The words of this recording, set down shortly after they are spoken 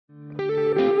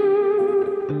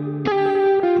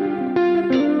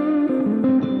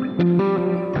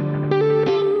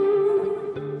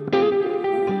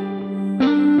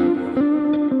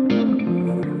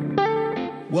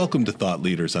Welcome to Thought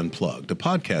Leaders Unplugged, a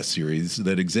podcast series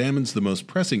that examines the most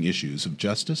pressing issues of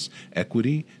justice,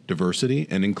 equity, diversity,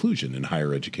 and inclusion in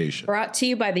higher education. Brought to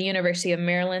you by the University of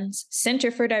Maryland's Center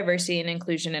for Diversity and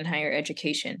Inclusion in Higher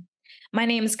Education. My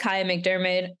name is Kiyah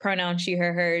McDermott, pronoun she,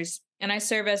 her, hers, and I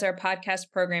serve as our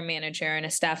podcast program manager and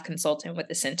a staff consultant with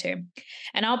the center.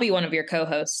 And I'll be one of your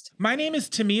co-hosts. My name is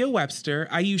Timea Webster.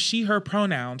 I use she, her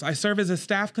pronouns. I serve as a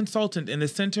staff consultant in the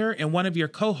center and one of your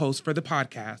co-hosts for the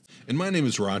podcast. And my name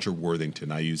is Roger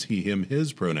Worthington. I use he, him,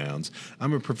 his pronouns.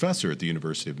 I'm a professor at the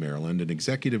University of Maryland and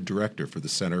executive director for the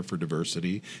Center for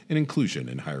Diversity and Inclusion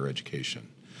in Higher Education.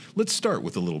 Let's start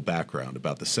with a little background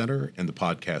about the center and the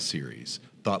podcast series,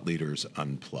 Thought Leaders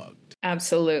Unplugged.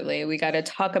 Absolutely. We got to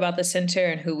talk about the center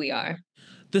and who we are.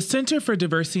 The Center for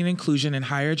Diversity and Inclusion in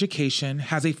Higher Education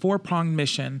has a four-pronged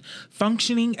mission,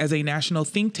 functioning as a national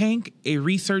think tank, a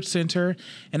research center,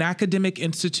 an academic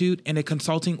institute, and a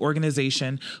consulting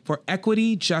organization for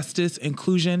equity, justice,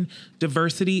 inclusion,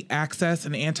 diversity, access,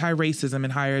 and anti-racism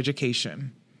in higher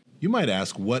education. You might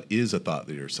ask, what is a Thought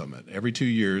Leader Summit? Every 2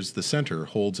 years, the center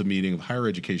holds a meeting of higher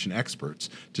education experts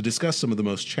to discuss some of the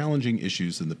most challenging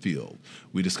issues in the field.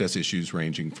 We discuss issues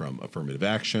ranging from affirmative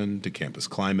action to campus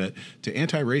climate to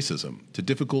anti-racism to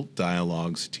difficult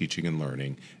dialogues, teaching and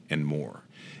learning, and more.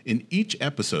 In each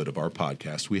episode of our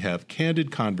podcast, we have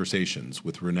candid conversations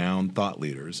with renowned thought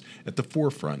leaders at the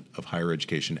forefront of higher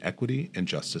education equity and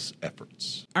justice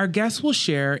efforts. Our guests will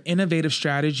share innovative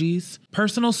strategies,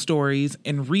 personal stories,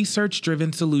 and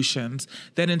research-driven solutions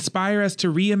that inspire us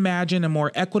to reimagine a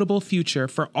more equitable future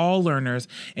for all learners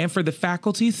and for the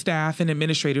faculty, staff, and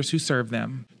administrators who serve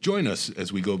them. Join us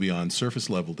as we go beyond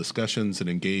surface-level discussions and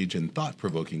engage in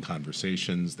thought-provoking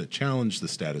conversations that challenge the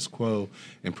status quo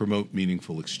and promote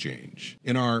meaningful exchange.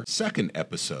 In our second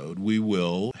episode, we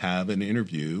will have an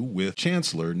interview with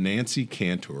Chancellor Nancy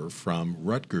Cantor from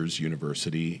Rutgers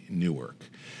University-Newark.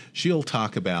 She'll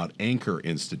talk about anchor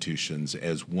institutions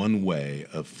as one way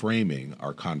of framing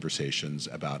our conversations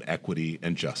about equity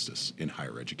and justice in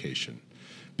higher education.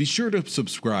 Be sure to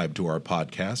subscribe to our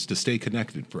podcast to stay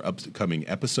connected for upcoming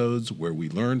episodes where we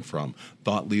learn from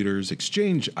thought leaders,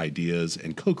 exchange ideas,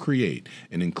 and co-create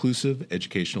an inclusive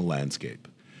educational landscape.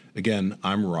 Again,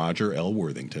 I'm Roger L.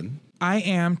 Worthington. I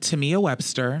am Timea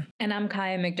Webster. And I'm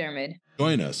Kiyah McDermott.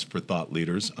 Join us for Thought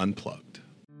Leaders Unplugged.